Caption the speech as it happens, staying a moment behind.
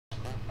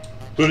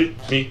Put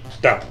it me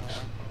down.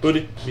 Put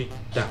it me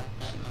down.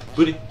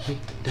 Put it me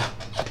down.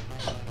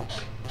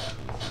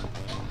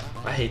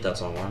 I hate that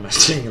song. Why am I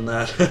singing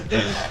that?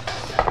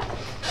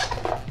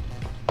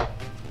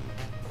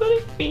 Put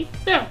it me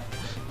down.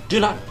 Do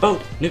not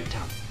vote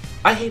Nuketown.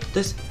 I hate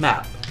this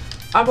map.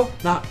 I will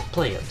not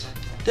play it.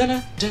 Dun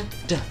dun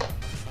dun.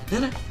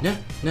 Dun dun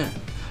dun.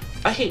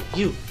 I hate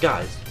you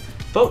guys.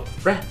 Vote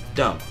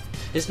random.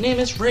 His name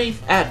is Rain.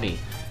 Add me.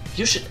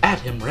 You should add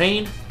him,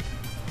 Rain.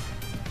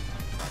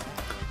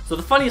 So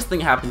the funniest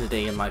thing happened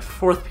today in my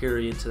 4th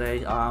period today.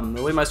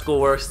 The way my school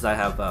works is I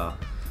have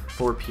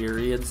 4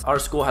 periods. Our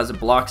school has a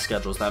block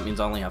schedule, so that means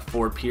I only have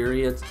 4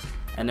 periods.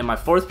 And in my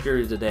 4th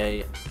period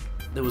today,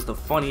 it was the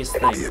funniest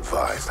thing.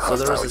 So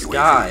there was this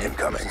guy,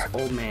 this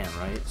old man,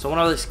 right? So one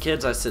of these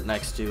kids I sit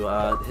next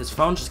to, his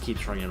phone just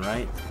keeps ringing,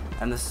 right?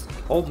 And this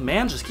old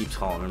man just keeps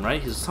calling him,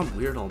 right? He's some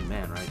weird old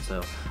man, right?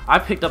 So I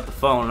picked up the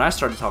phone and I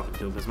started talking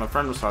to him because my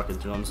friend was talking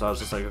to him. So I was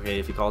just like, okay,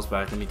 if he calls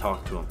back, let me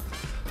talk to him.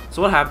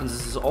 So what happens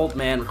is this old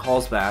man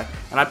calls back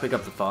and I pick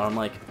up the phone. I'm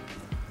like,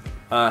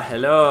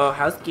 hello,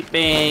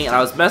 housekeeping. And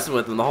I was messing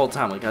with him the whole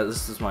time. Like,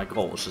 this is my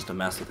goal, was just to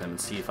mess with him and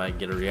see if I can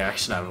get a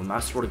reaction out of him. I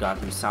swear to God,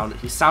 he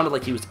sounded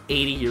like he was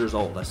 80 years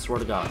old. I swear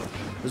to God.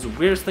 It was the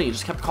weirdest thing. He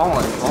just kept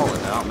calling and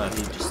calling. I don't know.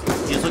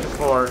 He was looking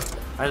for.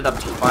 I ended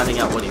up finding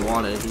out what he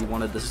wanted. He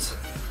wanted this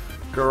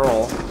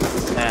girl,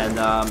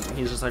 and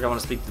he's just like, I want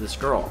to speak to this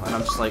girl. And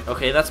I'm just like,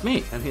 okay, that's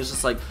me. And he's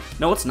just like,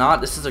 no, it's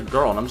not. This is a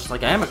girl. And I'm just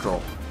like, I am a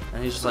girl.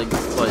 And he's just like,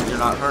 but you're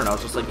not her. And I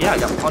was just like, yeah, I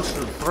got punched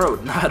in the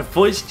throat. And I had a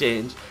voice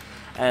change.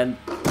 And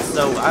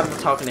so I'm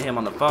talking to him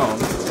on the phone.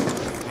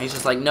 And he's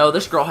just like, no,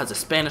 this girl has a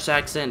Spanish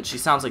accent. She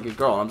sounds like a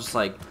girl. And I'm just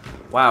like,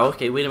 wow,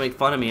 okay, way to make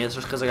fun of me. It's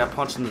just because I got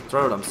punched in the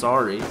throat. I'm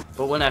sorry.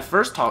 But when I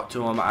first talked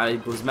to him, I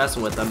was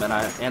messing with him. And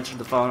I answered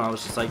the phone. I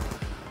was just like,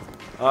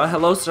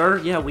 hello, sir.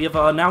 Yeah, we have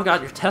now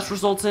got your test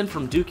results in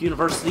from Duke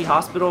University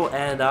Hospital.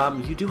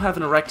 And you do have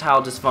an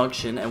erectile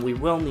dysfunction. And we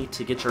will need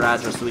to get your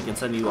address so we can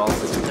send you all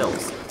the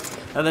pills.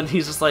 And then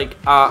he's just like,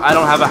 I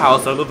don't have a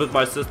house, I live with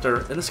my sister.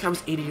 And this guy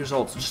was 80 years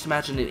old, so just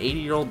imagine an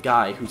 80-year-old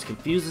guy who's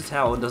confused as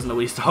hell and doesn't know what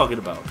he's talking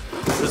about.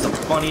 It was the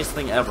funniest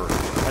thing ever.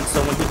 And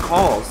so when he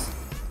calls,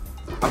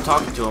 I'm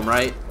talking to him,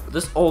 right?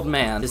 This old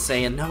man is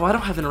saying, no, I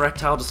don't have an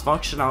erectile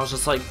dysfunction. I was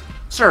just like,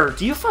 sir,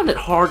 do you find it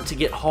hard to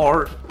get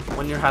hard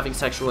when you're having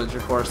sexual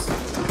intercourse?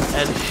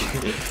 And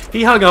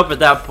he hung up at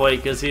that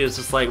point because he was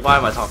just like, why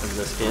am I talking to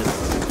this kid?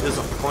 It was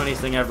the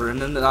funniest thing ever.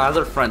 And then the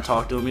other friend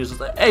talked to him, he was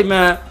just like, hey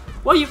man,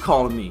 what are you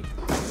calling me?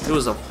 It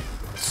was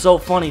so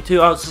funny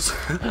too. I was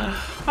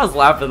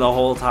laughing the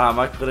whole time.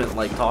 I couldn't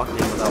like talk to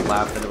him without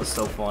laughing. It was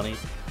so funny.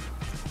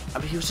 I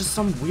mean, he was just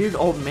some weird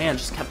old man,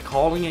 just kept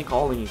calling and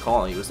calling and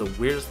calling. It was the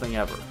weirdest thing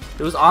ever.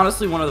 It was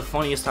honestly one of the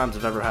funniest times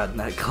I've ever had in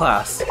that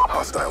class.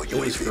 Hostile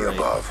UAV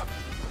above.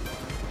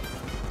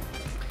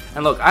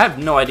 And look, I have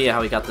no idea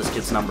how he got this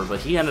kid's number, but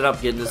he ended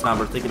up getting his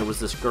number thinking it was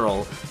this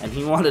girl, and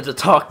he wanted to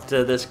talk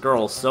to this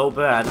girl so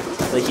bad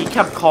that he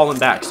kept calling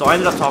back. So I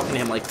ended up talking to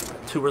him like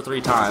 2 or 3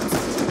 times,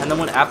 and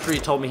then after he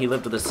told me he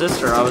lived with his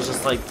sister, I was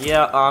just like,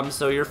 yeah,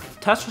 so your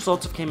test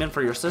results have came in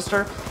for your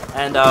sister,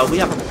 and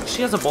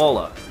she has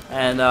Ebola,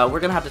 and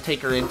we're gonna have to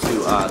take her into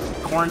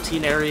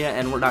quarantine area,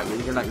 and you're not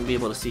gonna be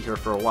able to see her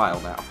for a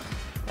while now.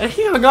 And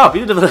he hung up.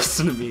 He didn't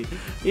listen to me.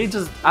 He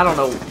just, I don't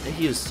know.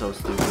 He was so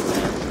stupid,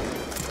 man.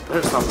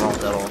 There's something wrong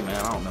with that old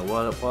man. I don't know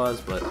what it was,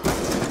 but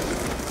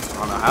I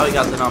don't know how he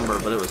got the number,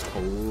 but it was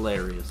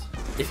hilarious.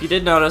 If you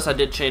did notice, I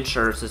did change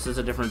shirts. This is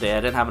a different day.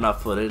 I didn't have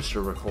enough footage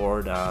to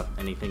record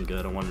anything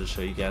good. I wanted to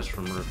show you guys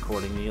from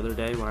recording the other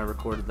day when I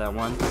recorded that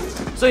one.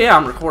 So yeah,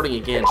 I'm recording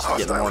again just to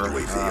get more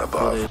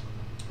footage.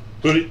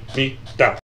 Put it me down.